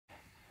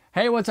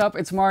Hey, what's up?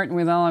 It's Martin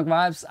with Analog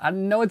Vibes. I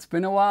know it's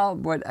been a while,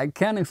 but I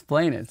can't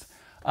explain it.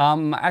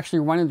 I actually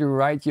wanted to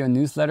write you a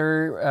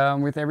newsletter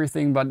with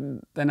everything, but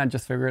then I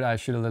just figured I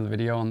shoot a little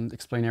video and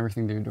explain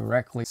everything to you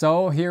directly.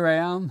 So here I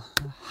am.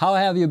 How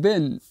have you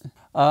been?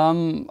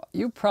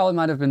 You probably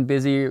might have been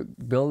busy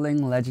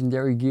building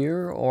legendary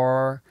gear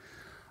or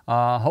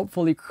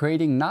hopefully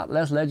creating not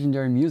less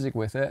legendary music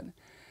with it.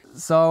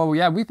 So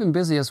yeah, we've been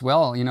busy as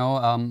well,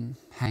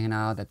 hanging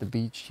out at the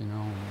beach,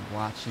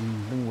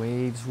 watching the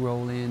waves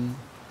roll in,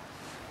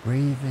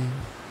 breathing.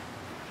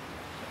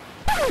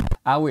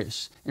 I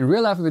wish. In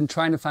real life, we've been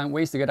trying to find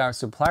ways to get our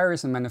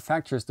suppliers and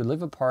manufacturers to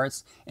deliver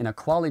parts in a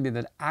quality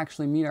that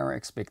actually meet our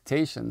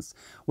expectations,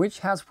 which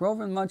has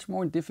proven much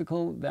more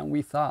difficult than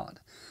we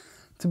thought.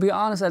 To be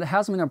honest, it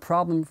hasn't been a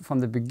problem from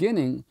the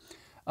beginning,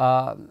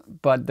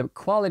 but the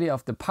quality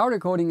of the powder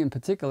coating in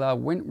particular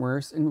went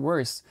worse and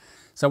worse.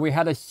 So we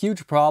had a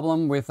huge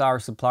problem with our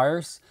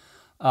suppliers.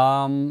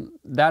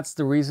 That's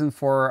the reason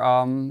for,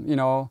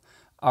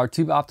 our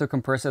tube opto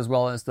compressor as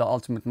well as the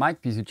ultimate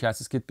mic PC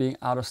chassis kit being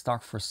out of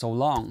stock for so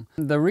long.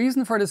 The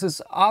reason for this is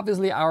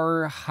obviously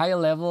our high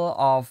level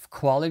of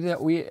quality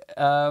that we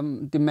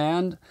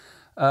demand.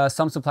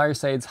 Some suppliers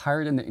say it's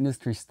higher than the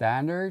industry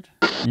standard.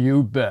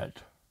 You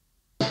bet.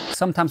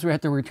 Sometimes we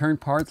had to return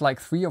parts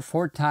like 3 or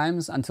 4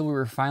 times until we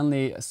were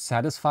finally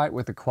satisfied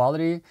with the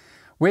quality,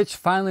 which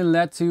finally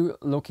led to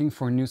looking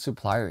for new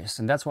suppliers.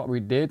 And that's what we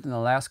did in the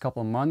last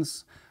couple of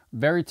months.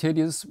 Very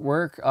tedious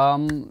work,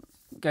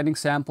 getting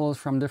samples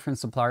from different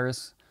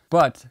suppliers.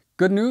 But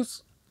good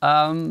news,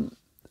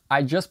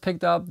 I just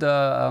picked up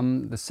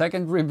the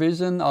second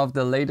revision of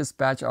the latest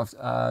batch of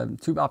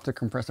tube opto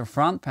compressor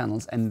front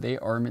panels, and they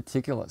are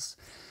meticulous.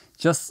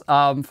 Just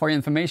for your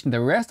information,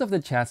 the rest of the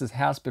chassis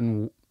has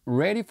been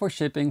ready for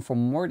shipping for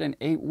more than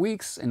 8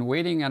 weeks and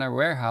waiting at our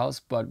warehouse,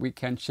 but we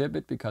can't ship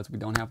it because we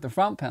don't have the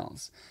front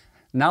panels.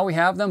 Now we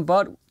have them,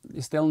 but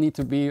they still need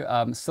to be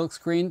silk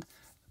screened.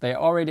 They're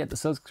already at the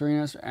silk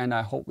screeners, and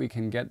I hope we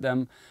can get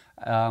them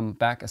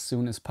back as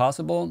soon as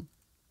possible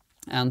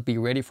and be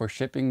ready for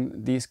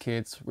shipping these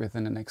kits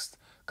within the next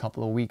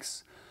couple of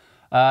weeks.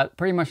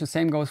 Pretty much the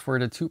same goes for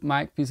the tube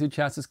mic PC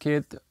chassis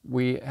kit.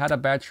 We had a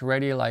batch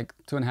ready like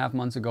 2.5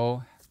 months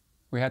ago.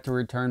 We had to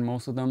return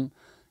most of them,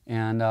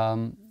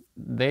 and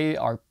they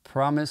are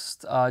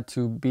promised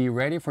to be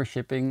ready for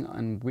shipping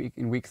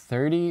in week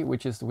 30,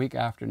 which is the week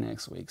after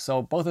next week.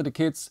 So both of the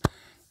kits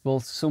will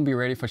soon be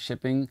ready for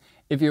shipping.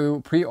 If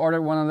you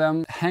pre-ordered one of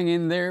them, hang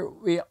in there,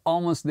 we're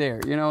almost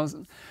there,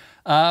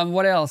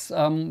 What else?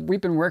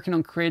 We've been working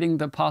on creating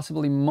the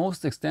possibly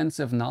most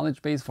extensive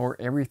knowledge base for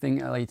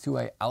everything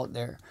LA2A out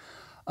there.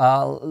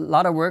 A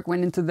lot of work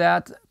went into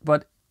that,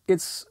 but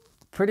it's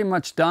pretty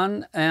much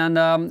done, and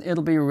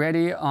it'll be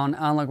ready on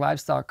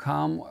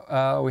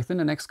analogvibes.com within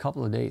the next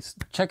couple of days.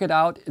 Check it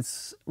out.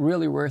 It's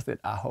really worth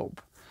it, I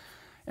hope.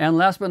 And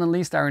last but not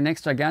least, our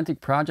next gigantic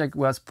project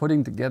was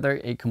putting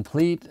together a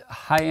complete,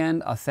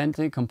 high-end,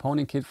 authentic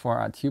component kit for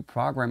our tube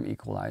program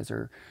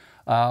equalizer.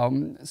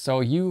 So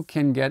you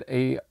can get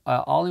a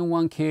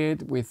all-in-one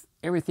kit with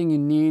everything you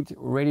need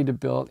ready to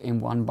build in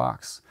one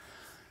box.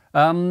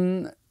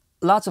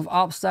 Lots of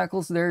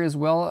obstacles there as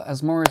well.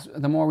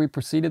 The more we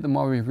proceeded, the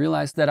more we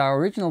realized that our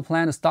original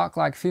plan to stock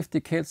like 50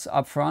 kits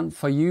up front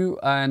for you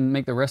and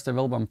make the rest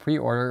available on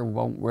pre-order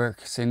won't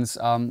work, since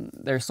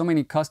there's so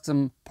many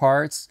custom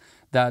parts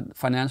that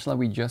financially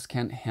we just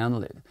can't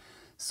handle it.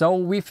 So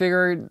we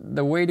figured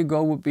the way to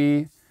go would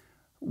be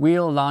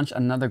we'll launch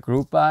another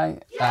group buy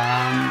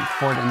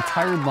for the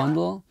entire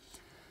bundle.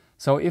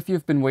 So if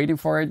you've been waiting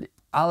for it,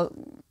 I'll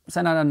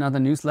send out another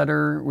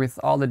newsletter with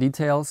all the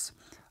details.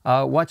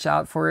 Watch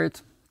out for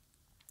it.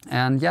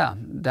 And yeah,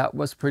 that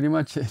was pretty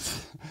much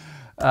it.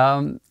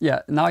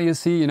 Yeah, now you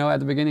see, at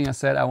the beginning I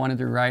said I wanted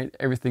to write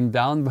everything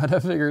down, but I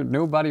figured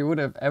nobody would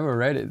have ever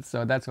read it.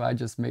 So that's why I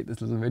just made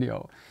this little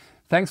video.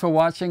 Thanks for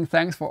watching.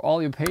 Thanks for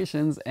all your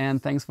patience,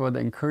 and thanks for the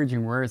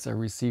encouraging words I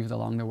received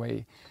along the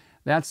way.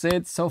 That's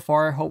it so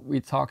far. Hope we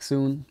talk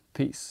soon.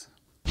 Peace.